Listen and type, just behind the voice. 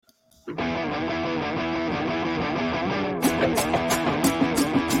This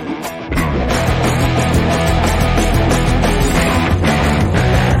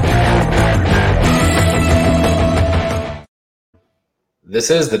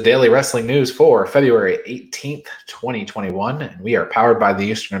is the Daily Wrestling News for February 18th, 2021, and we are powered by the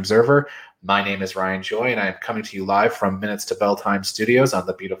Eastern Observer. My name is Ryan Joy, and I am coming to you live from Minutes to Bell Time Studios on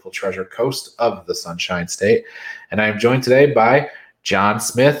the beautiful Treasure Coast of the Sunshine State. And I am joined today by John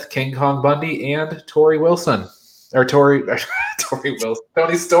Smith, King Kong Bundy, and Tori Wilson. Or Tori Wilson,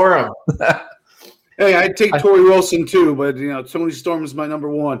 Tony Storm. Hey, I'd take Tori Wilson too, but Tony Storm is my number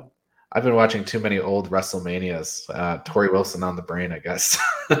one. I've been watching too many old WrestleManias. Tori Wilson on the brain, I guess.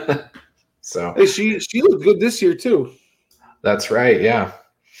 So hey, she looked good this year too. That's right, yeah.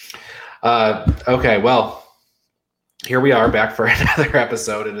 Okay, well, here we are back for another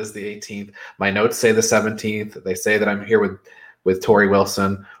episode. It is the 18th. My notes say the 17th. They say that I'm here with Tori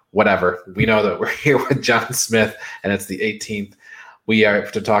Wilson. Whatever. We know that we're here with John Smith, and it's the 18th. We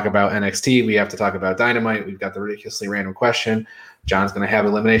have to talk about NXT. We have to talk about Dynamite. We've got the ridiculously random question. John's going to have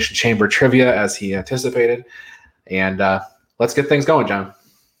Elimination Chamber trivia as he anticipated. And let's get things going, John.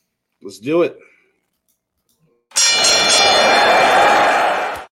 Let's do it.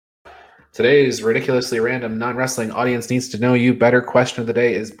 Today's ridiculously random non-wrestling audience needs to know you better question of the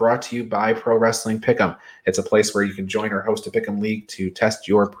day is brought to you by Pro Wrestling Pick'em. It's a place where you can join or host a Pick'em league to test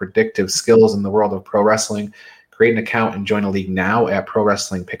your predictive skills in the world of pro wrestling. Create an account and join a league now at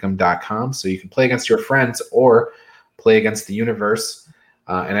ProWrestlingPick'em.com so you can play against your friends or play against the universe.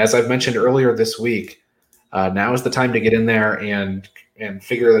 And as I've mentioned earlier this week, now is the time to get in there and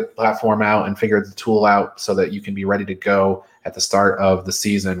figure the platform out and figure the tool out so that you can be ready to go at the start of the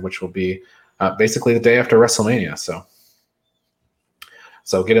season, which will be basically the day after WrestleMania.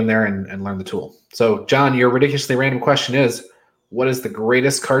 So get in there and learn the tool. So, John, your ridiculously random question is, what is the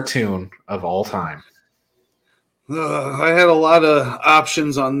greatest cartoon of all time? I had a lot of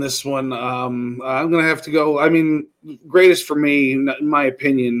options on this one. I'm going to have to go. I mean, greatest for me, in my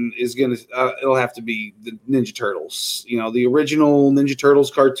opinion, is it'll have to be the Ninja Turtles. The original Ninja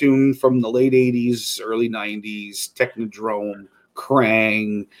Turtles cartoon from the late 80s, early 90s, Technodrome,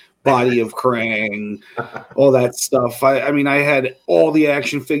 Krang, Body of Krang, all that stuff. I had all the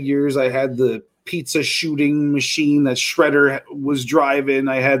action figures. I had the pizza shooting machine that Shredder was driving.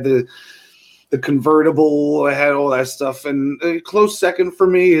 I had the convertible, I had all that stuff. And a close second for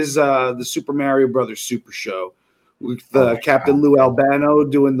me is the Super Mario Brothers Super Show with Captain Lou Albano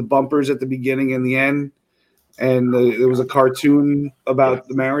doing the bumpers at the beginning and the end. And there was a cartoon about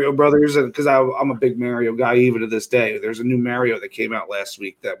the Mario Brothers, because I'm a big Mario guy even to this day. There's a new Mario that came out last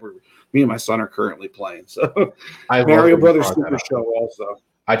week that me and my son are currently playing. So Mario Brothers Super Show also.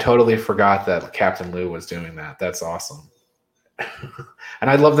 I totally forgot that Captain Lou was doing that. That's awesome. And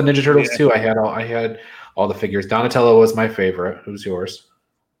I love the Ninja Turtles too. I had all the figures. Donatello was my favorite. Who's yours?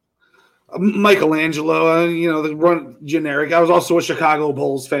 Michelangelo. The run generic. I was also a Chicago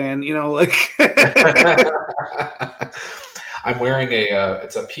Bulls fan. I'm wearing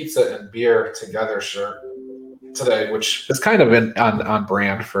it's a pizza and beer together shirt today, which is kind of on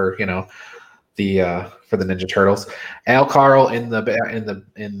brand for for the Ninja Turtles. Al Carl in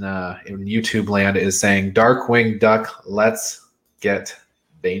YouTube land is saying Darkwing Duck, let's get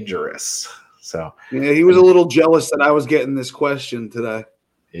dangerous. So yeah, he was a little jealous that I was getting this question today.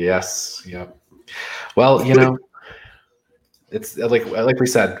 Yes. Yep. Well, it's like we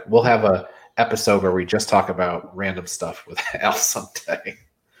said, we'll have a episode where we just talk about random stuff with Al someday.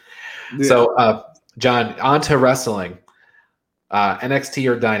 Yeah. So, John, on to wrestling. NXT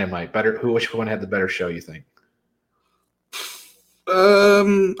or Dynamite? Which one had the better show, you think?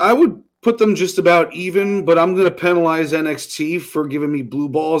 I would put them just about even, but I'm going to penalize NXT for giving me blue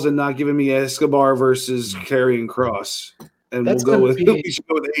balls and not giving me Escobar versus Karrion Kross. And we should go with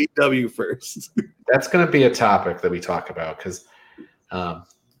AEW first. That's going to be a topic that we talk about because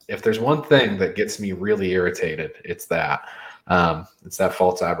if there's one thing that gets me really irritated, it's that. It's that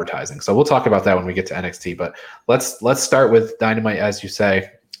false advertising. So we'll talk about that when we get to NXT. But let's start with Dynamite, as you say.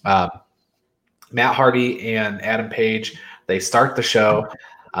 Matt Hardy and Adam Page, they start the show.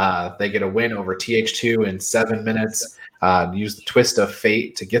 They get a win over TH2 in 7 minutes. Use the twist of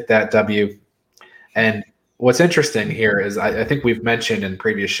fate to get that W. And what's interesting here is I think we've mentioned in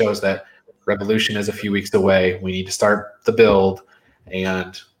previous shows that Revolution is a few weeks away. We need to start the build,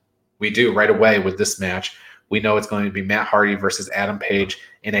 and we do right away with this match. We know it's going to be Matt Hardy versus Adam Page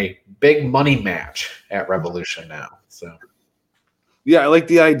in a big money match at Revolution now. So, yeah, I like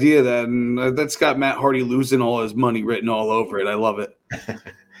the idea of that, and that's got Matt Hardy losing all his money written all over it. I love it.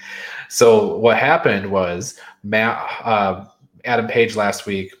 So what happened was Adam Page last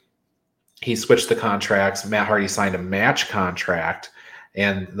week he switched the contracts. Matt Hardy signed a match contract,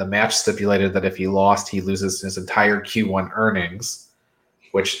 and the match stipulated that if he lost, he loses his entire Q1 earnings,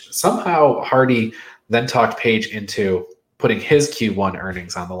 which somehow Hardy then talked Page into putting his Q1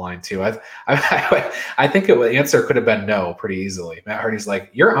 earnings on the line too. I think the answer could have been no pretty easily. Matt Hardy's like,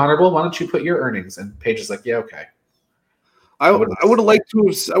 "You're honorable. Why don't you put your earnings?" And Page is like, "Yeah, okay." I would have liked to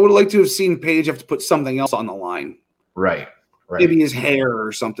have seen Page have to put something else on the line. Right. Maybe his hair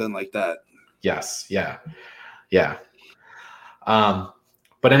or something like that. Yes. Yeah.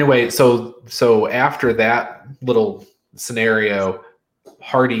 But anyway, so after that little scenario,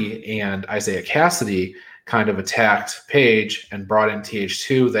 Hardy and Isaiah Cassidy kind of attacked Page and brought in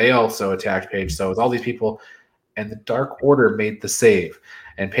TH2. They also attacked Page. So it was all these people, and the Dark Order made the save.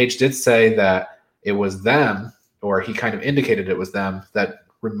 And Page did say that it was them, or he kind of indicated it was them, that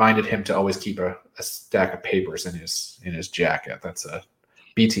reminded him to always keep a stack of papers in his jacket. That's a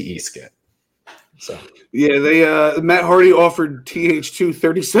BTE skit. So yeah, they Matt Hardy offered TH2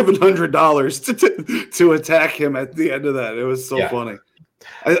 $3,700 to attack him at the end of that. It was so funny.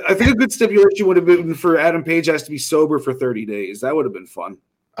 I think a good stipulation would have been for Adam Page has to be sober for 30 days. That would have been fun.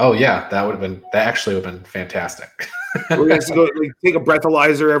 Oh that actually would have been fantastic. Where he has to go take a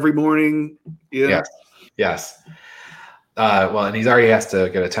breathalyzer every morning. Yeah. Yes. Well, and he's already has to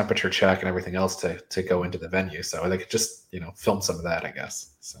get a temperature check and everything else to go into the venue. So they could just film some of that, I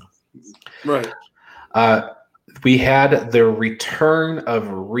guess. So right. We had the return of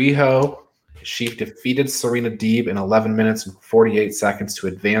Riho. She defeated Serena Deeb in 11 minutes and 48 seconds to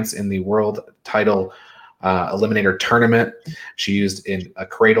advance in the world title eliminator tournament. She used in a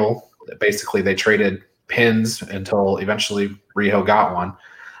cradle. Basically, they traded pins until eventually Riho got one.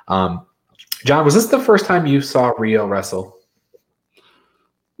 John, was this the first time you saw Riho wrestle?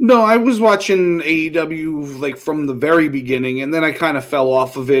 No, I was watching AEW from the very beginning, and then I kind of fell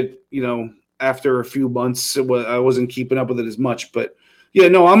off of it, after a few months. I wasn't keeping up with it as much, but yeah,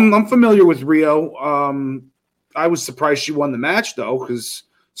 no, I'm familiar with Riho. I was surprised she won the match though, because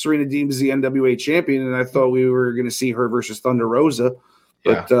Serena Deeb is the NWA champion, and I thought we were going to see her versus Thunder Rosa.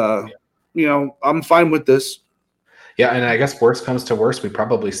 But I'm fine with this. Yeah, and I guess worst comes to worst, we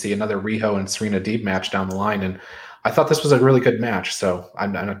probably see another Riho and Serena Deeb match down the line, and I thought this was a really good match, so I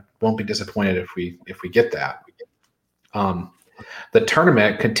won't be disappointed if we get that. The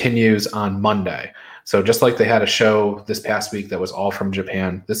tournament continues on Monday. So just like they had a show this past week that was all from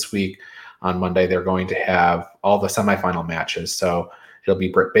Japan, this week on Monday they're going to have all the semifinal matches. So it'll be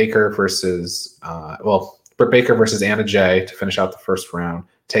Britt Baker versus Anna Jay to finish out the first round,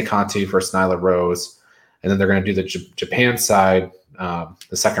 Tay Conti versus Nyla Rose, and then they're going to do the Japan side,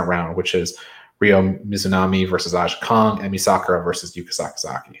 the second round, which is Ryo Mizunami versus Aja Kong, Emi Sakura versus Yuka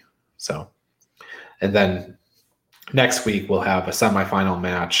Sakazaki. So, and then next week we'll have a semifinal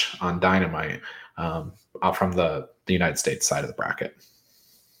match on Dynamite from the United States side of the bracket.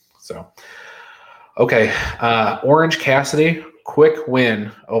 So, okay, Orange Cassidy, quick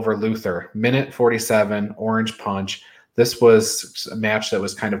win over Luther, minute 47, Orange Punch. This was a match that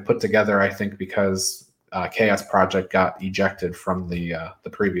was kind of put together, I think, because Chaos Project got ejected from the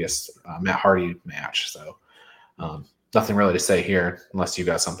previous Matt Hardy match. So nothing really to say here, unless you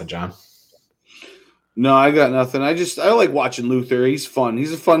got something, John. No, I got nothing. I like watching Luther. He's fun.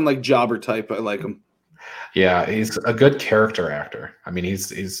 He's a fun jobber type. I like him. Yeah, he's a good character actor. I mean,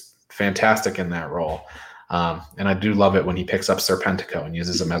 he's fantastic in that role. And I do love it when he picks up Serpentico and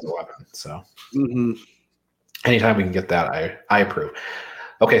uses him as a weapon. So anytime we can get that, I approve.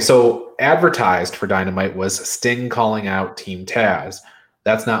 Okay, so advertised for Dynamite was Sting calling out Team Taz.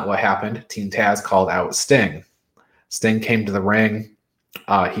 That's not what happened. Team Taz called out Sting. Sting came to the ring.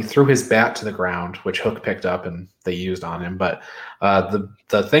 He threw his bat to the ground, which Hook picked up and they used on him. But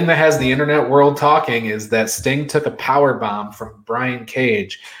the thing that has the internet world talking is that Sting took a power bomb from Brian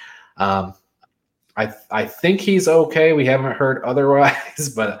Cage. I think he's okay. We haven't heard otherwise,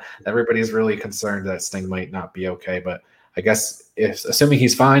 but everybody's really concerned that Sting might not be okay. But I guess assuming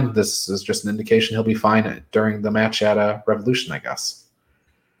he's fine, this is just an indication he'll be fine during the match at Revolution, I guess.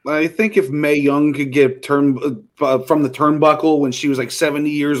 I think if Mae Young could get turned from the turnbuckle when she was 70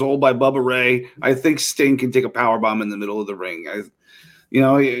 years old by Bubba Ray, I think Sting can take a power bomb in the middle of the ring.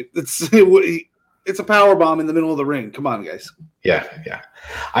 It's a power bomb in the middle of the ring. Come on, guys. Yeah.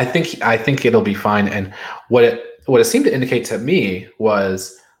 I think it'll be fine. And what it seemed to indicate to me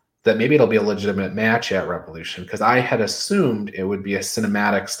was that maybe it'll be a legitimate match at Revolution, because I had assumed it would be a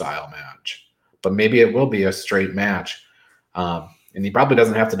cinematic style match, but maybe it will be a straight match. And he probably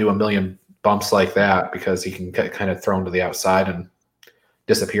doesn't have to do a million bumps like that, because he can get kind of thrown to the outside and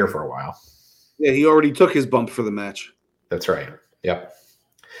disappear for a while. Yeah, he already took his bump for the match. That's right. Yep.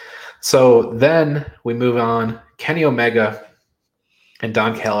 So then we move on. Kenny Omega and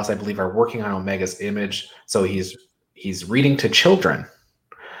Don Callis, I believe, are working on Omega's image. So he's reading to children,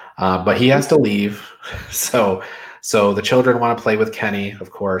 but he has to leave. So the children want to play with Kenny,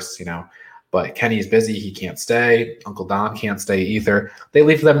 of course, but Kenny's busy. He can't stay. Uncle Don can't stay either. They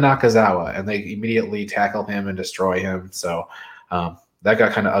leave them Nakazawa, and they immediately tackle him and destroy him. So that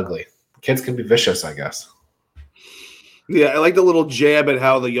got kind of ugly. Kids can be vicious, I guess. Yeah, I like the little jab at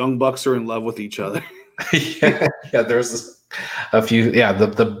how the Young Bucks are in love with each other. yeah, there's a few. Yeah,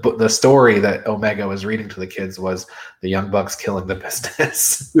 the story that Omega was reading to the kids was the Young Bucks killing the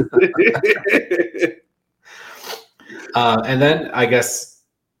business. And then I guess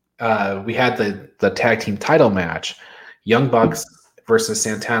we had the tag team title match, Young Bucks versus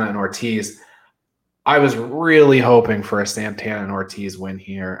Santana and Ortiz. I was really hoping for a Santana and Ortiz win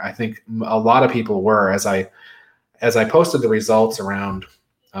here. I think a lot of people were, as I posted the results around,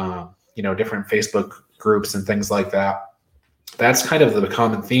 different Facebook groups and things like that. That's kind of the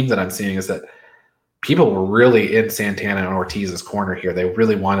common theme that I'm seeing, is that people were really in Santana and Ortiz's corner here. They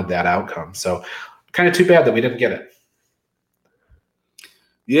really wanted that outcome. So kind of too bad that we didn't get it.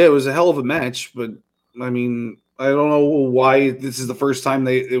 Yeah, it was a hell of a match, but I mean, I don't know why this is the first time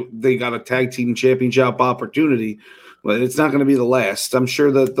they got a tag team championship opportunity, but it's not going to be the last. I'm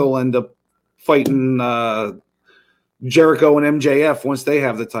sure that they'll end up fighting Jericho and MJF once they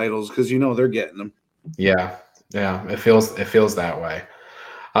have the titles, because they're getting them. Yeah, it feels that way.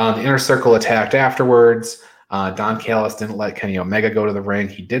 The Inner Circle attacked afterwards. Don Callis didn't let Kenny Omega go to the ring.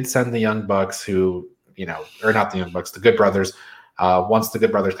 He did send the Young Bucks, or not the Young Bucks, the Good Brothers. Once the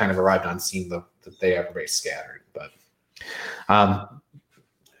Good Brothers kind of arrived on scene, everybody scattered. But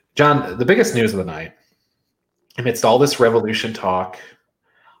John, the biggest news of the night, amidst all this Revolution talk,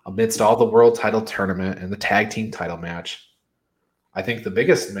 amidst all the world title tournament and the tag team title match, I think the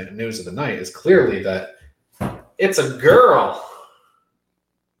biggest news of the night is clearly that it's a girl.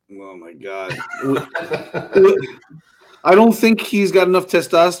 Oh my God. I don't think he's got enough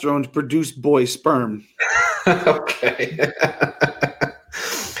testosterone to produce boy sperm. Okay.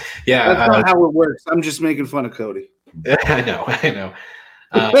 Yeah. That's not how it works. I'm just making fun of Cody. I know.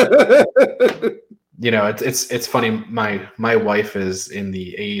 It's funny. My wife is in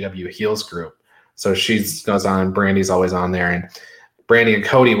the AEW Heels group, so she goes on. Brandy's always on there, and Brandy and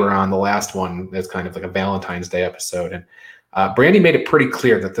Cody were on the last one. It's kind of like a Valentine's Day episode, and Brandy made it pretty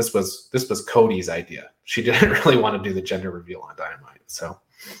clear that this was Cody's idea. She didn't really want to do the gender reveal on Dynamite. So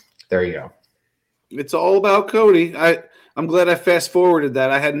there you go. It's all about Cody. I'm glad I fast forwarded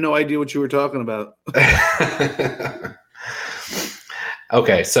that. I had no idea what you were talking about.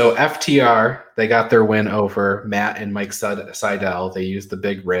 Okay, so FTR, they got their win over Matt and Mike Seidel. They used the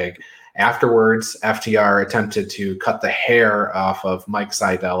big rig. Afterwards, FTR attempted to cut the hair off of Mike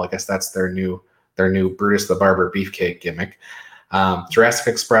Seidel. I guess that's their new Brutus the Barber Beefcake gimmick. Jurassic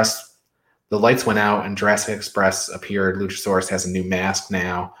Express, the lights went out and Jurassic Express appeared. Luchasaurus has a new mask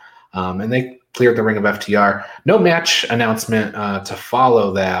now. And they cleared the ring of FTR. No match announcement to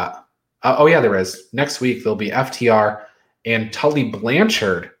follow that. There is. Next week, there'll be FTR and Tully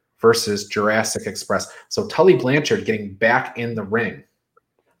Blanchard versus Jurassic Express. So Tully Blanchard getting back in the ring.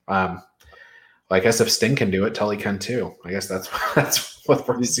 I guess if Sting can do it, Tully can too. I guess that's what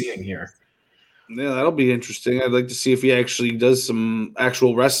we're seeing here. Yeah, that'll be interesting. I'd like to see if he actually does some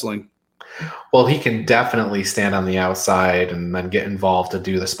actual wrestling. Well, he can definitely stand on the outside and then get involved to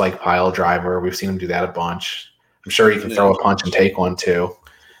do the spike pile driver. We've seen him do that a bunch. I'm sure he can throw a punch and take one too.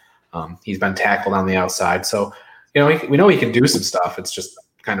 He's been tackled on the outside. So, we know he can do some stuff. It's just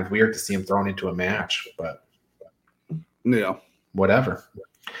kind of weird to see him thrown into a match, but yeah, whatever.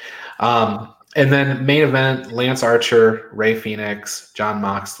 And then main event, Lance Archer, Rey Fenix, Jon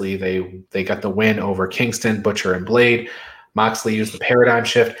Moxley, they got the win over Kingston, Butcher, and Blade. Moxley used the paradigm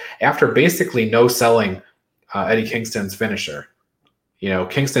shift after basically no selling Eddie Kingston's finisher.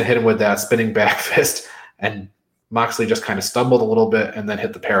 Kingston hit him with that spinning back fist, and Moxley just kind of stumbled a little bit and then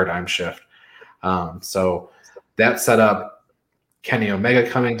hit the paradigm shift. So that set up Kenny Omega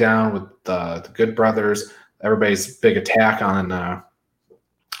coming down with the Good Brothers. Everybody's big attack on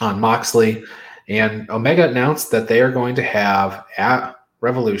Moxley. And Omega announced that they are going to have at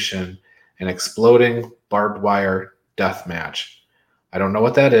Revolution an exploding barbed wire death match. I don't know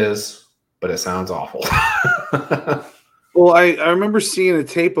what that is, but it sounds awful. Well, I remember seeing a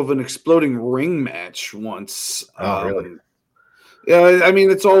tape of an exploding ring match once. Oh, really? Yeah, I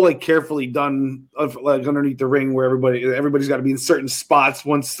mean, it's all like carefully done, like underneath the ring, where everybody's got to be in certain spots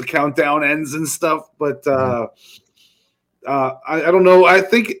once the countdown ends and stuff. But I don't know. I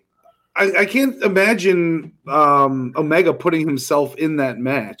think I can't imagine Omega putting himself in that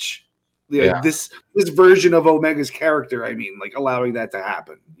match. Yeah. This version of Omega's character, I mean, like allowing that to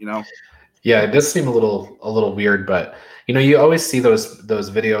happen, you know? Yeah, it does seem a little weird, but you always see those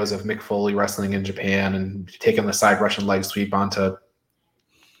videos of Mick Foley wrestling in Japan and taking the side Russian leg sweep onto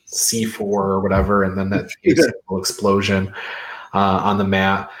C4 or whatever, and then that explosion on the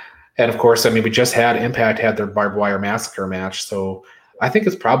mat. And of course, I mean, we just had Impact had their barbed wire massacre match, so I think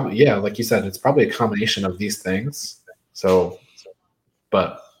it's probably like you said, it's probably a combination of these things. So,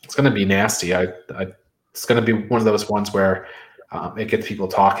 but it's going to be nasty. It's going to be one of those ones where it gets people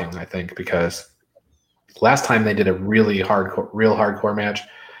talking. I think because last time they did a real hardcore match,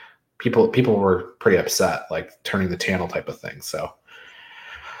 people were pretty upset, like turning the channel type of thing. So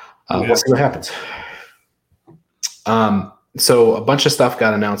we'll see what happens. So a bunch of stuff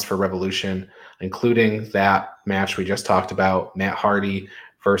got announced for Revolution, including that match we just talked about, Matt Hardy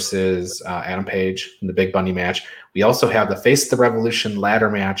versus Adam Page in the Big Bunny match. We also have the Face of the Revolution ladder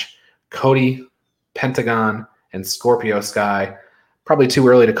match, Cody, Pentagon, and Scorpio Sky. Probably too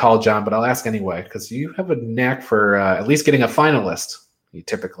early to call, John, but I'll ask anyway because you have a knack for at least getting a finalist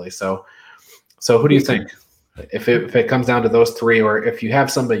typically. So who do you think? If it comes down to those three, or if you have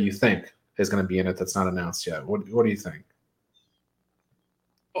somebody you think is going to be in it that's not announced yet, what do you think?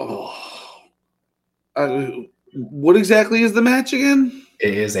 What exactly is the match again?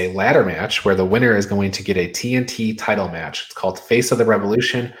 It is a ladder match where the winner is going to get a TNT title match. It's called Face of the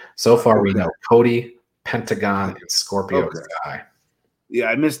Revolution. So far, we know Cody, Pentagon, and Scorpio Sky. Yeah,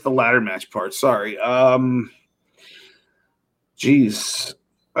 I missed the ladder match part. Sorry. Geez.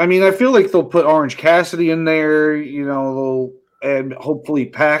 I mean, I feel like they'll put Orange Cassidy in there, and hopefully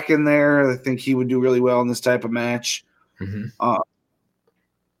Pac in there. I think he would do really well in this type of match. Mm-hmm.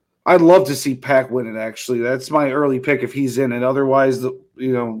 I'd love to see Pac win it, actually. That's my early pick if he's in it. Otherwise,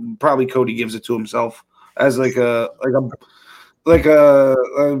 probably Cody gives it to himself as like a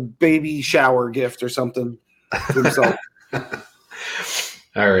baby shower gift or something to himself.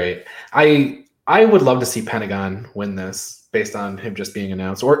 All right. I would love to see Pentagon win this based on him just being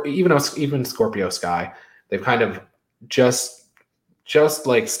announced, or even Scorpio Sky. They've kind of just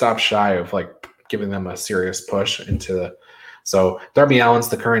like stopped shy of like giving them a serious push into the. So Darby Allin's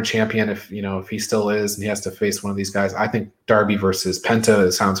the current champion. If he still is and he has to face one of these guys, I think Darby versus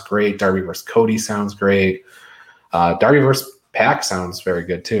Penta sounds great. Darby versus Cody sounds great. Darby versus Pac sounds very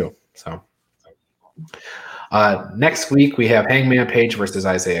good too. So next week we have Hangman Page versus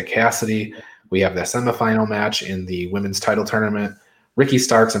Isaiah Cassidy. We have the semifinal match in the women's title tournament. Ricky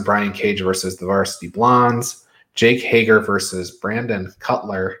Starks and Brian Cage versus the Varsity Blondes. Jake Hager versus Brandon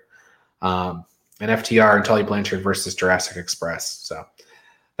Cutler. And FTR and Tully Blanchard versus Jurassic Express. So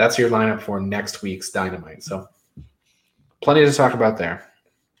that's your lineup for next week's Dynamite. So plenty to talk about there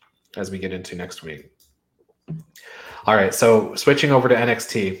as we get into next week. All right, so switching over to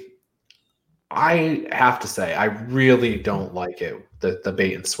NXT, I have to say I really don't like it, the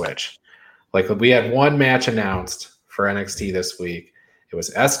bait and switch. Like we had one match announced for NXT this week. It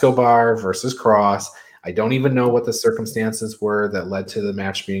was Escobar versus Kross. I don't even know what the circumstances were that led to the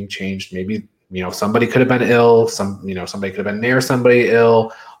match being changed. Maybe somebody could have been ill. Somebody could have been near somebody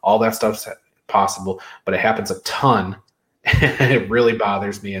ill. All that stuff's possible, but it happens a ton. And it really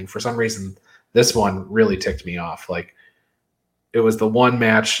bothers me. And for some reason, this one really ticked me off. Like it was the one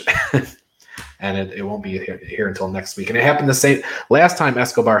match, and it won't be here until next week. And it happened the same last time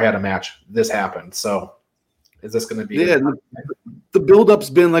Escobar had a match. This happened. So is this going to be? Yeah, the build-up's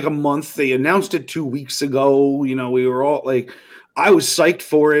been like a month. They announced it 2 weeks ago. We were all like. I was psyched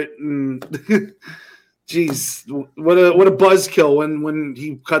for it, and geez, what a buzzkill when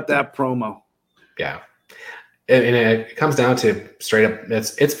he cut that promo. Yeah, and it comes down to straight up,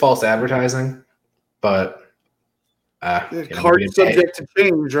 it's false advertising, but card subject to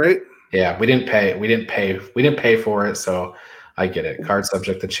change, right? Yeah, we didn't pay for it, so I get it. Card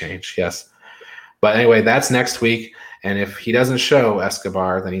subject to change, yes. But anyway, that's next week, and if he doesn't show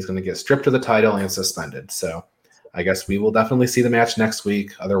Escobar, then he's going to get stripped of the title and suspended. So. I guess we will definitely see the match next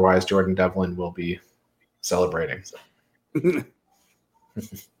week. Otherwise, Jordan Devlin will be celebrating.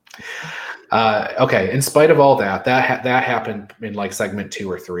 Okay. In spite of all that happened in like segment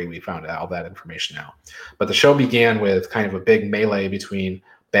 2 or 3. We found all that information out. But the show began with kind of a big melee between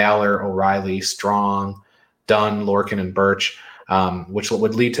Balor, O'Reilly, Strong, Dunn, Lorcan, and Burch, which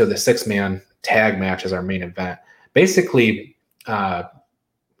would lead to the 6-man tag match as our main event. Basically,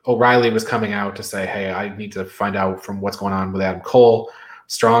 O'Reilly was coming out to say, hey, I need to find out from what's going on with Adam Cole.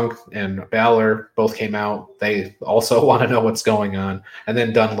 Strong and Balor both came out. They also want to know what's going on. And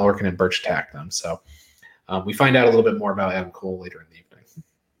then Dunn, Lorcan, and Burch attacked them. So we find out a little bit more about Adam Cole later in the evening.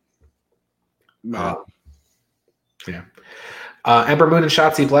 Wow. Yeah. Ember Moon and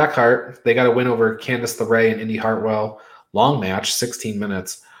Shotzi Blackheart, they got a win over Candice LeRae and Indy Hartwell. Long match, 16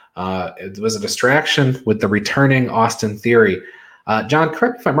 minutes. It was a distraction with the returning Austin Theory. John,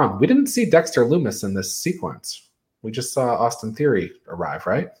 correct me if I'm wrong. We didn't see Dexter Lumis in this sequence. We just saw Austin Theory arrive,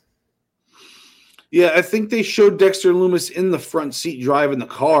 right? Yeah, I think they showed Dexter Lumis in the front seat driving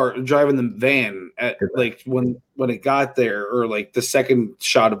the van at like when it got there, or like the second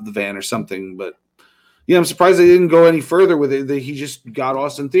shot of the van or something. But yeah, I'm surprised they didn't go any further with it. He just got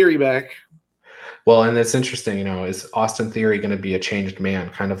Austin Theory back. Well, and it's interesting, is Austin Theory going to be a changed man,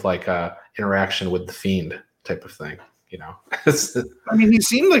 kind of like a interaction with the Fiend type of thing, I mean, he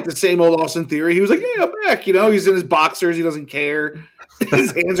seemed like the same old Austin Theory. He was like, "Yeah, I'm back." He's in his boxers. He doesn't care.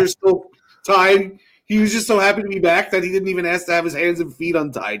 His hands are still tied. He was just so happy to be back that he didn't even ask to have his hands and feet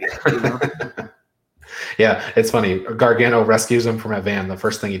untied yet. Yeah, it's funny. Gargano rescues him from a van. The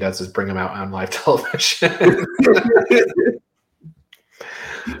first thing he does is bring him out on live television.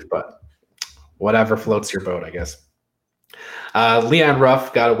 But whatever floats your boat, I guess. Leon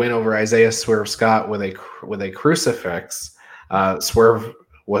Ruff got a win over Isaiah Swerve Scott with a crucifix. Swerve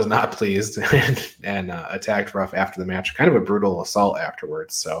was not pleased and attacked Ruff after the match. Kind of a brutal assault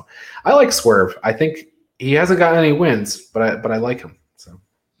afterwards. So I like Swerve. I think he hasn't gotten any wins, but I like him. So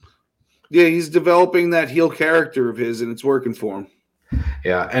yeah, he's developing that heel character of his, and it's working for him.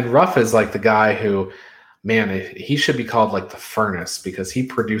 Yeah, and Ruff is like the guy who, man, he should be called like the furnace because he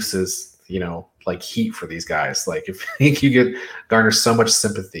produces, like heat for these guys. Like if you garner so much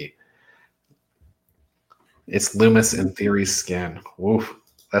sympathy. It's Lumis in Theory's skin. Woof.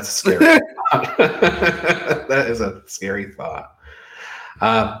 That's a scary thought. That is a scary thought.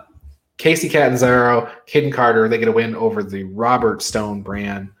 Casey Catanzaro, Kayden Carter, they get a win over the Robert Stone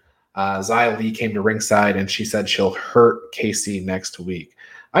brand. Xia Li came to ringside, and she said she'll hurt Casey next week.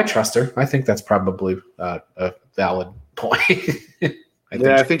 I trust her. I think that's probably a valid point.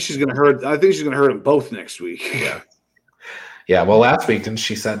 I think she's gonna hurt. I think she's gonna hurt them both next week. Yeah. Well, last week didn't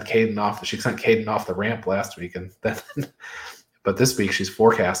she send Kayden off? She sent Kayden off the ramp last week, and then, but this week she's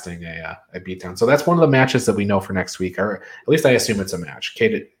forecasting a beatdown. So that's one of the matches that we know for next week, or at least I assume it's a match.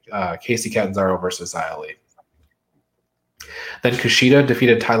 Casey Catanzaro versus Xia Li. Then Kushida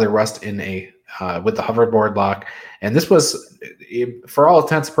defeated Tyler Rust in with the hoverboard lock, and this was, for all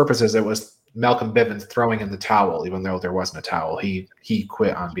intents and purposes, it was Malcolm Bivens throwing in the towel, even though there wasn't a towel. He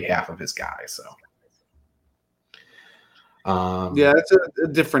quit on behalf of his guy. So, it's a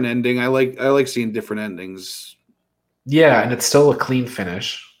different ending. I like seeing different endings. Yeah, and it's still a clean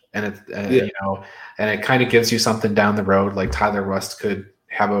finish, and it kind of gives you something down the road. Like Tyler Rust could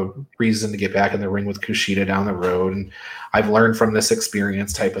have a reason to get back in the ring with Kushida down the road, and I've learned from this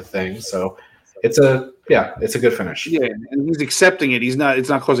experience type of thing. So it's a good finish. Yeah, and he's accepting it. It's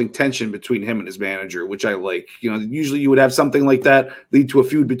not causing tension between him and his manager, which I like. Usually you would have something like that lead to a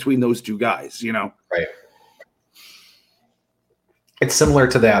feud between those two guys. Right. It's similar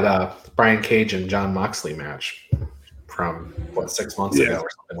to that Brian Cage and Jon Moxley match from 6 months ago or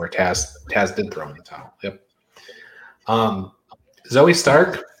something, where Taz did throw in the towel. Yep. Zoe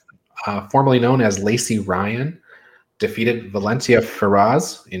Stark, formerly known as Lacey Ryan, defeated Valencia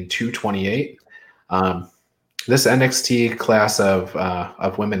Feroz in 2:28. This NXT class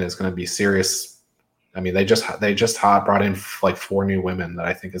of women is going to be serious. I mean, they just brought in like 4 new women that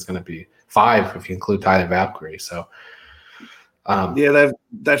I think is going to be 5 if you include Ty and Valkyrie. So,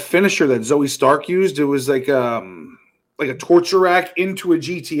 that finisher that Zoe Stark used, it was like a torture rack into a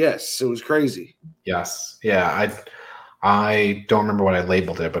GTS. It was crazy. Yes, yeah, I don't remember what I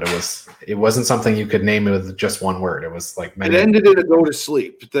labeled it, but it wasn't something you could name it with just one word. It was like it ended in a go to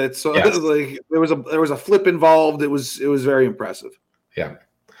sleep. That's yes. Like there was a flip involved. It was very impressive.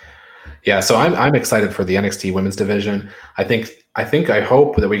 Yeah. So I'm excited for the NXT women's division. I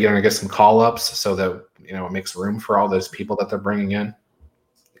hope that we're going to get some call ups so that it makes room for all those people that they're bringing in,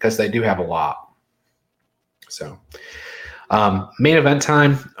 because they do have a lot. So. Main event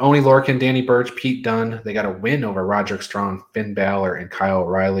time, Oney Lorcan, Danny Burch, Pete Dunne. They got a win over Roderick Strong, Finn Balor, and Kyle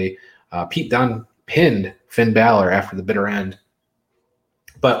O'Reilly. Pete Dunne pinned Finn Balor after the bitter end,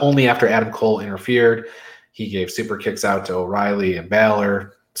 but only after Adam Cole interfered. He gave super kicks out to O'Reilly and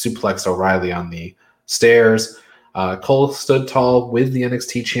Balor, suplexed O'Reilly on the stairs. Cole stood tall with the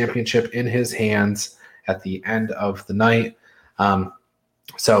NXT championship in his hands at the end of the night.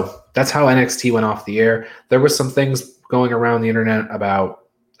 So that's how NXT went off the air. There was some things going around the internet about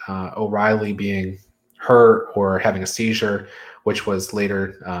O'Reilly being hurt or having a seizure, which was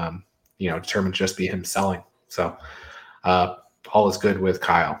later, determined to just be him selling. So all is good with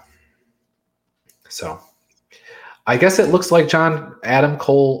Kyle. So I guess it looks like Adam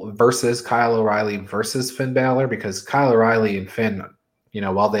Cole versus Kyle O'Reilly versus Finn Balor, because Kyle O'Reilly and Finn,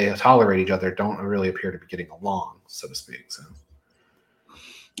 while they tolerate each other, don't really appear to be getting along, so to speak. So.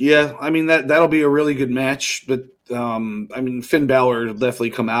 Yeah, I mean that'll be a really good match, but Finn Balor will definitely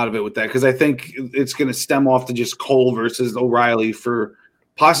come out of it with that, because I think it's going to stem off to just Cole versus O'Reilly for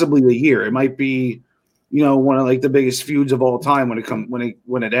possibly a year. It might be, one of like the biggest feuds of all time when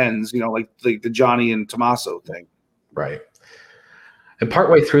it ends. Like the Johnny and Tommaso thing. Right. And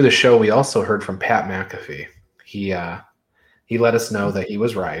partway through the show, we also heard from Pat McAfee. He let us know that he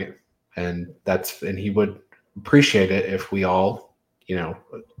was right, and he would appreciate it if we all,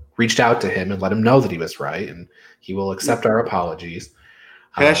 reached out to him and let him know that he was right, and he will accept our apologies.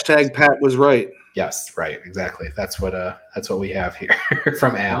 Hashtag Pat was right. Yes, right, exactly. That's what we have here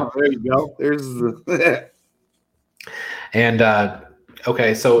from Al. Oh, there you go. There's the and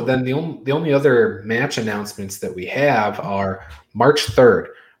okay, so then the only other match announcements that we have are March 3rd.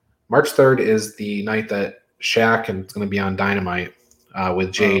 March 3rd is the night that Shaq and it's going to be on Dynamite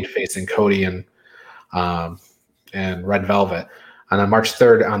with Jade facing Cody and Red Velvet. And on March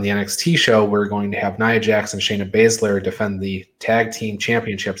 3rd on the NXT show, we're going to have Nia Jax and Shayna Baszler defend the tag team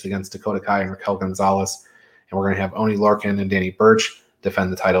championships against Dakota Kai and Raquel Gonzalez. And we're going to have Oney Lorcan and Danny Burch defend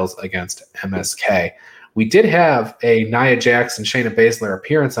the titles against MSK. We did have a Nia Jax and Shayna Baszler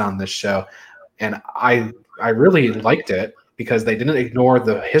appearance on this show, and I really liked it because they didn't ignore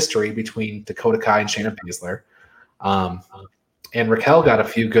the history between Dakota Kai and Shayna Baszler. And Raquel got a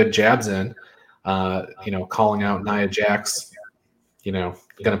few good jabs in, calling out Nia Jax. Gonna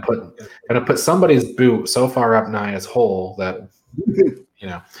put somebody's boot so far up Nia's hole that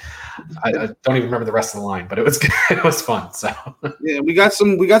I don't even remember the rest of the line, but it was fun. So yeah, we got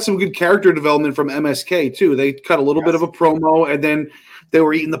some good character development from MSK too. They cut a little bit of a promo, and then they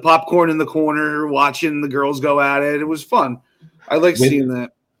were eating the popcorn in the corner, watching the girls go at it. It was fun. I like seeing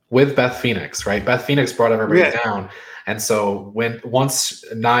that with Beth Phoenix, right? Beth Phoenix brought everybody down. And so once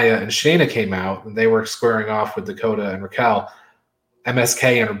Nia and Shayna came out, they were squaring off with Dakota and Raquel.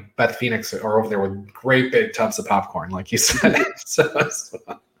 MSK and Beth Phoenix are over there with great big tubs of popcorn, like you said.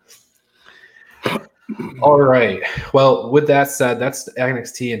 All right. Well, with that said, that's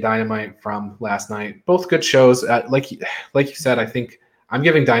NXT and Dynamite from last night. Both good shows. Like you said, I think I'm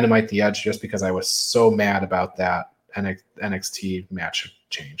giving Dynamite the edge just because I was so mad about that NXT match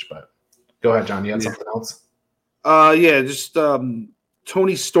change. But go ahead, John. You had something else? Just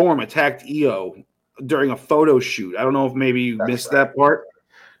Tony Storm attacked Io during a photo shoot. I don't know if maybe you missed that part.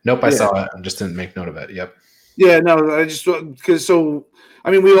 Nope, I saw it. I just didn't make note of it. Yep. Yeah, no, I just because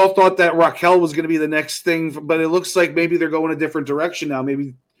we all thought that Raquel was going to be the next thing, but it looks like maybe they're going a different direction now.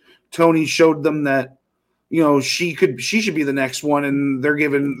 Maybe Tony showed them that she should be the next one, and they're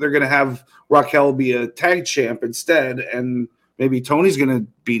going to have Raquel be a tag champ instead, and maybe Tony's going to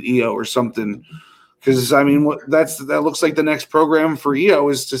beat Io or something. Because that looks like the next program for Io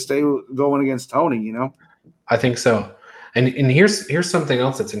is to stay going against Tony. I think so. And here's something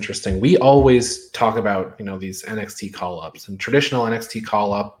else that's interesting. We always talk about these NXT call ups, and traditional NXT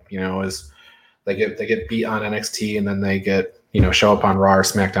call up is they get beat on NXT and then they get show up on Raw or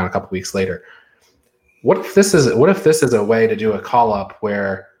SmackDown a couple weeks later. What if this is a way to do a call up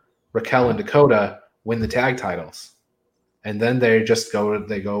where Raquel and Dakota win the tag titles? And then they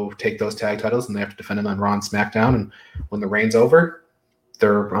go take those tag titles and they have to defend them on Raw and SmackDown. And when the reign's over,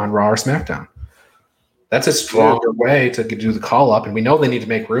 they're on Raw or SmackDown. That's a stronger way to do the call up. And we know they need to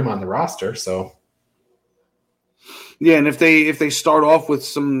make room on the roster. So yeah, and if they start off with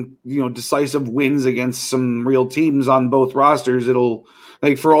some decisive wins against some real teams on both rosters, it'll,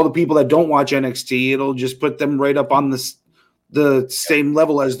 like, for all the people that don't watch NXT, it'll just put them right up on the same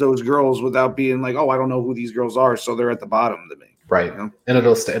level as those girls without being like, oh, I don't know who these girls are, so they're at the bottom to me. Right. And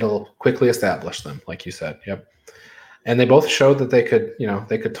it'll quickly establish them, like you said. Yep. And they both showed that they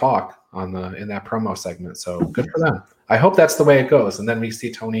could talk in that promo segment. So good for them. I hope that's the way it goes. And then we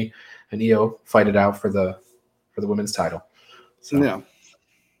see Tony and Io fight it out for the women's title. So yeah.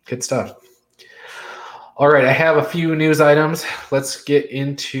 Good stuff. All right, I have a few news items. Let's get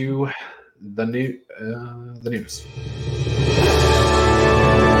into the news.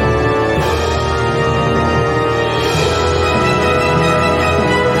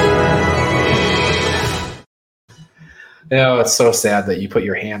 It's so sad that you put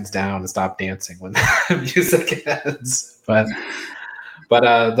your hands down and stop dancing when the music ends. But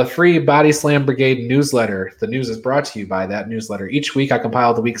the free Body Slam Brigade newsletter, the news is brought to you by that newsletter. Each week I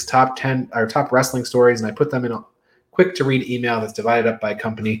compile the week's top 10 or top wrestling stories, and I put them quick-to-read email that's divided up by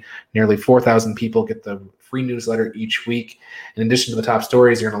company. Nearly 4,000 people get the free newsletter each week. In addition to the top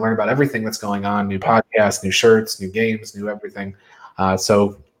stories, you're going to learn about everything that's going on, new podcasts, new shirts, new games, new everything.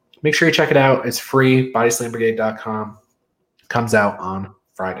 So make sure you check it out. It's free, bodyslambrigade.com. Comes out on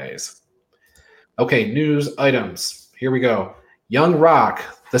Fridays. Okay, news items. Here we go. Young Rock,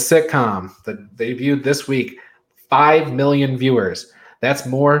 the sitcom that debuted this week, 5 million viewers. That's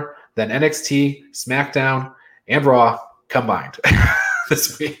more than NXT, SmackDown, and Raw combined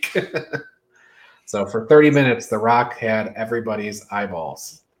this week. So for 30 minutes, The Rock had everybody's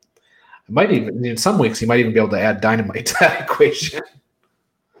eyeballs. Might even, in some weeks, he might even be able to add Dynamite to that equation.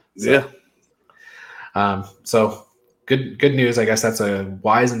 So, yeah. So good news. I guess that's a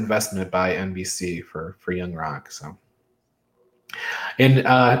wise investment by NBC for Young Rock. So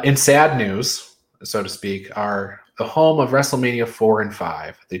in sad news, so to speak, are the home of WrestleMania 4 and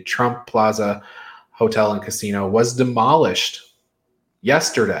 5, the Trump Plaza Hotel and Casino, was demolished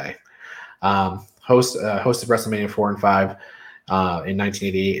yesterday. Hosted WrestleMania 4 and 5 in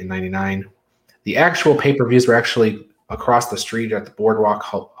 1988 and 99. The actual pay-per-views were actually across the street at the Boardwalk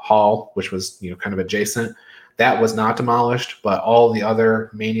Hall, which was kind of adjacent. That was not demolished, but all the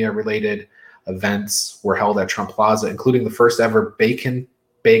other Mania-related events were held at Trump Plaza, including the first ever bacon,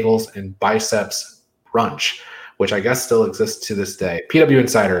 bagels, and biceps brunch, which I guess still exists to this day. PW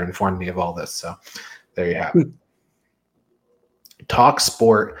Insider informed me of all this, so there you have it.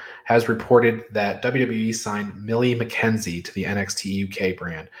 TalkSport has reported that WWE signed Millie McKenzie to the NXT UK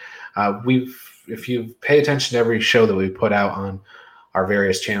brand. If you pay attention to every show that we put out on our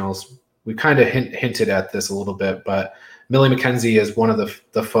various channels, we kind of hinted at this a little bit, but Millie McKenzie is one of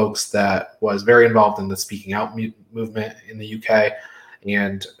the folks that was very involved in the speaking out movement in the UK,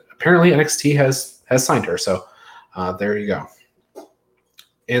 and apparently NXT has signed her. So there you go.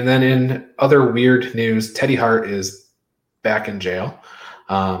 And then in other weird news, Teddy Hart is back in jail.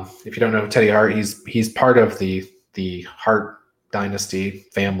 If you don't know Teddy Hart, he's part of the Hart dynasty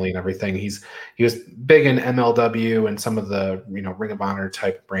family and everything. He was big in MLW and some of the Ring of Honor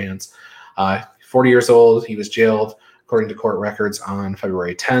type brands. 40 years old. He was jailed according to court records on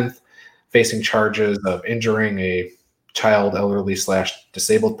February 10th, facing charges of injuring a child, elderly /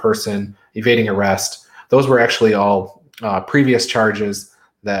 disabled person, evading arrest. Those were actually all previous charges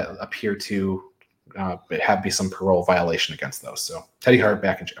that appear to have some parole violation against those. So Teddy Hart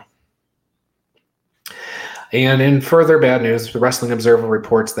back in jail. And in further bad news, the Wrestling Observer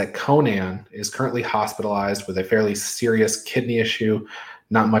reports that Conan is currently hospitalized with a fairly serious kidney issue.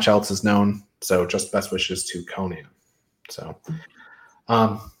 Not much else is known, so just best wishes to Conan. So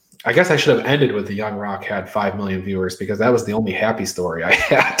I guess I should have ended with the Young Rock had 5 million viewers, because that was the only happy story I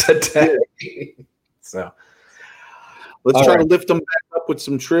had today. So let's try to lift them back up with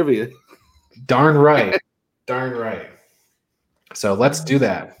some trivia. Darn right. Darn right. So let's do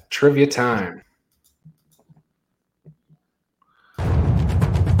that. Trivia time.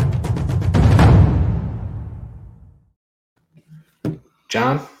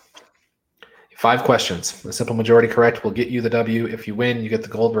 John, 5 questions. A simple majority correct will get you the W. If you win, you get the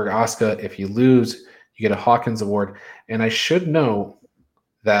Goldberg Oscar. If you lose, you get a Hawkins Award. And I should know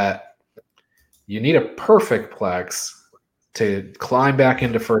that you need a perfect plex to climb back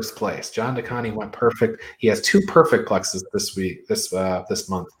into first place. John DeConnie went perfect. He has 2 perfect plexes this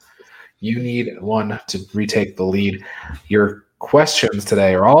month. You need one to retake the lead. Your questions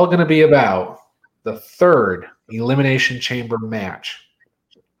today are all going to be about the 3rd Elimination Chamber match,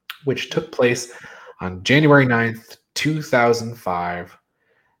 which took place on January 9th, 2005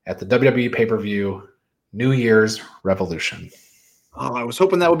 at the WWE pay-per-view New Year's Revolution. Oh, I was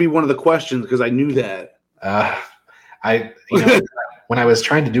hoping that would be one of the questions because I knew that. When I was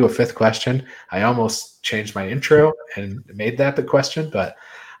trying to do a 5th question, I almost changed my intro and made that the question, but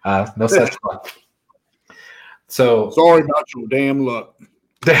no such luck. So sorry about your damn luck.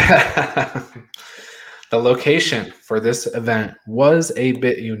 The location for this event was a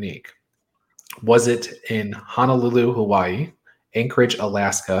bit unique. Was it in Honolulu, Hawaii, Anchorage,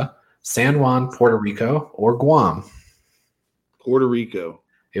 Alaska, San Juan, Puerto Rico, or Guam? Puerto Rico.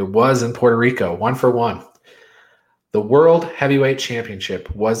 It was in Puerto Rico, 1 for 1. The World Heavyweight Championship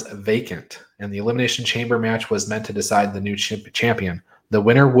was vacant, and the Elimination Chamber match was meant to decide the new champion. The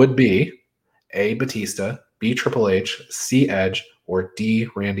winner would be A. Batista, B. Triple H, C. Edge, or D.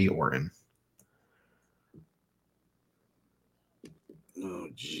 Randy Orton. Oh,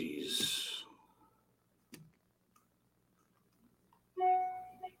 jeez.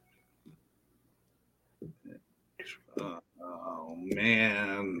 Oh,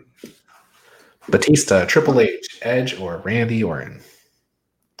 man. Batista, Triple H, Edge, or Randy Orton?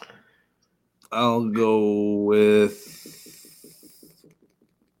 I'm I'll go with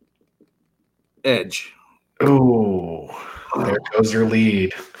Edge. Ooh, there goes your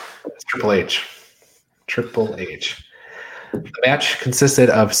lead. It's Triple H. Triple H. The match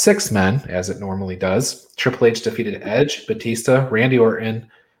consisted of 6 men, as it normally does. Triple H defeated Edge, Batista, Randy Orton,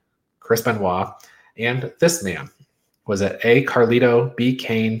 Chris Benoit, and this man. Was it A, Carlito, B,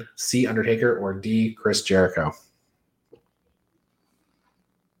 Kane, C, Undertaker, or D, Chris Jericho?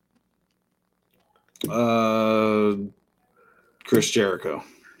 Chris Jericho.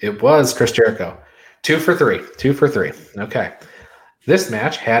 It was Chris Jericho. 2 for 3. 2 for 3. Okay. This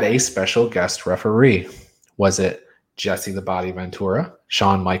match had a special guest referee. Was it Jesse the Body Ventura,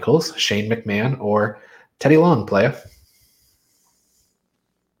 Shawn Michaels, Shane McMahon, or Teddy Long, playa?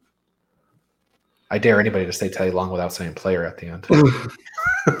 I dare anybody to say Teddy Long without saying player at the end.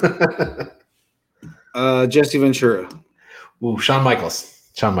 Jesse Ventura. Ooh, Shawn Michaels.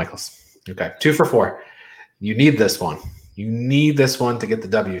 Shawn Michaels. Okay. 2 for 4. You need this one. You need this one to get the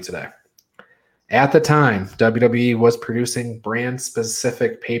W today. At the time, WWE was producing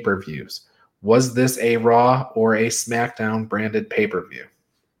brand-specific pay-per-views. Was this a Raw or a SmackDown branded pay-per-view?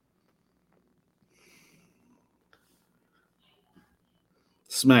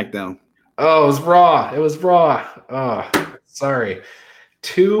 SmackDown. Oh, it was Raw. It was Raw. Oh, sorry.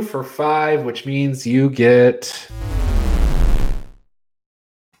 2 for 5, which means you get...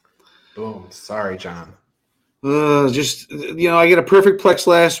 Boom. Sorry, John. I get a perfect plex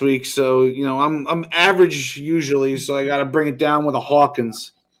last week, so I'm average usually, so I got to bring it down with a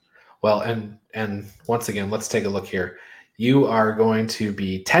Hawkins. Well, and once again, let's take a look here. You are going to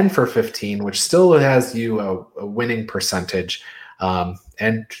be 10 for 15, which still has you a winning percentage.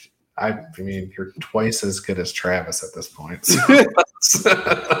 And I mean, you're twice as good as Travis at this point. So,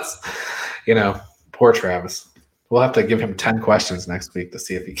 poor Travis. We'll have to give him 10 questions next week to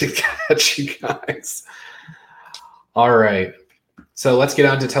see if he can catch you guys. All right. So let's get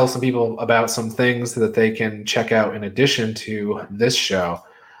on to tell some people about some things that they can check out in addition to this show.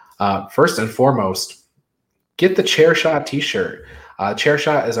 First and foremost, get the Chair Shot t-shirt. Chair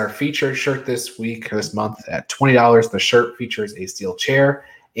Shot is our featured shirt this month at $20. The shirt features a steel chair,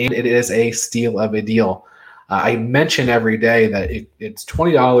 and it is a steal of a deal. I mention every day that it's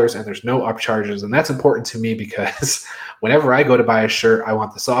 $20 and there's no upcharges, and that's important to me because whenever I go to buy a shirt, I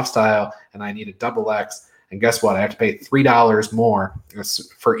want the soft style and I need a double X. And guess what? I have to pay $3 more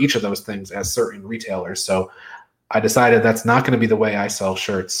for each of those things as certain retailers. So I decided that's not going to be the way I sell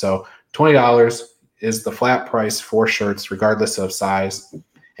shirts. So $20 is the flat price for shirts, regardless of size,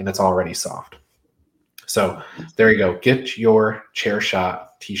 and it's already soft. So there you go. Get your Chair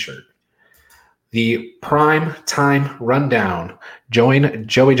Shot t-shirt. The Prime Time Rundown. Join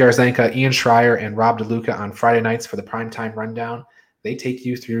Joey Jarzenka, Ian Schreier, and Rob DeLuca on Friday nights for the Prime Time Rundown. They take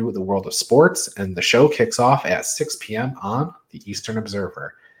you through the world of sports, and the show kicks off at 6 p.m. on the Eastern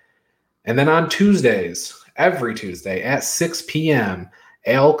Observer. And then on Tuesdays, every Tuesday at 6 p.m.,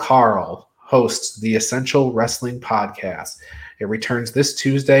 Al Carl hosts the Essential Wrestling Podcast. It returns this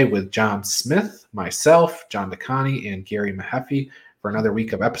Tuesday with John Smith, myself, John DeConnie, and Gary Mahaffey for another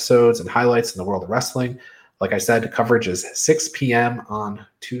week of episodes and highlights in the world of wrestling. Like I said, coverage is 6 p.m. on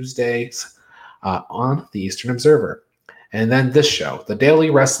Tuesdays on the Eastern Observer. And then this show, the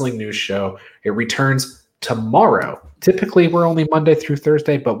Daily Wrestling News Show, it returns tomorrow. Typically, we're only Monday through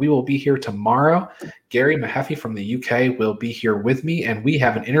Thursday, but we will be here tomorrow. Gary Mahaffey from the UK will be here with me, and we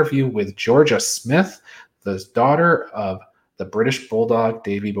have an interview with Georgia Smith, the daughter of the British Bulldog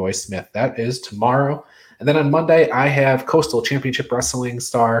Davey Boy Smith. That is tomorrow. And then on Monday, I have Coastal Championship Wrestling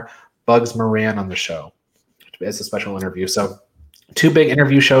star Bugs Moran on the show. It's a special interview. So 2 big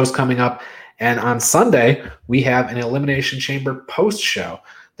interview shows coming up. And on Sunday, we have an Elimination Chamber post show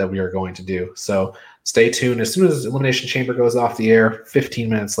that we are going to do. So stay tuned. As soon as Elimination Chamber goes off the air, 15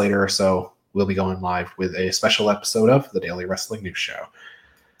 minutes later or so, we'll be going live with a special episode of the Daily Wrestling News Show.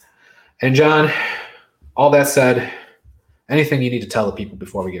 And John, all that said, anything you need to tell the people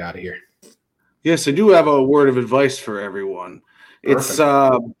before we get out of here? Yes, I do have a word of advice for everyone. Perfect.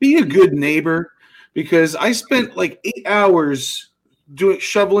 It's be a good neighbor, because I spent like 8 hours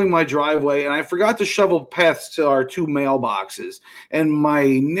shoveling my driveway, and I forgot to shovel paths to our 2 mailboxes, and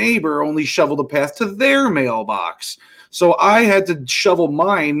my neighbor only shoveled a path to their mailbox. So I had to shovel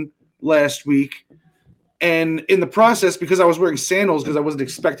mine last week, and in the process, because I was wearing sandals because I wasn't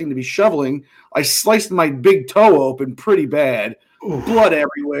expecting to be shoveling, I sliced my big toe open pretty bad. Ooh. Blood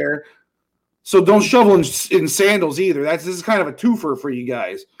everywhere. So don't shovel in sandals either. This is kind of a twofer for you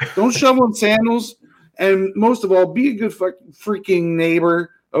guys. Don't shovel in sandals. And most of all, be a good freaking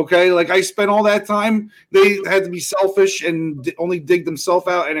neighbor, okay? Like, I spent all that time. They had to be selfish and only dig themselves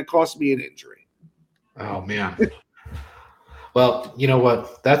out, and it cost me an injury. Oh, man. Well, you know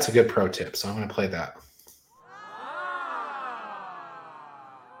what? That's a good pro tip, so I'm going to play that.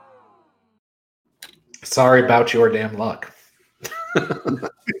 Sorry about your damn luck.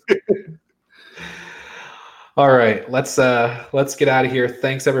 All right, let's get out of here.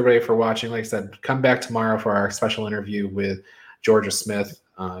 Thanks everybody for watching. Like I said, come back tomorrow for our special interview with Georgia Smith,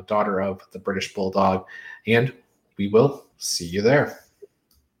 daughter of the British Bulldog, and we will see you there.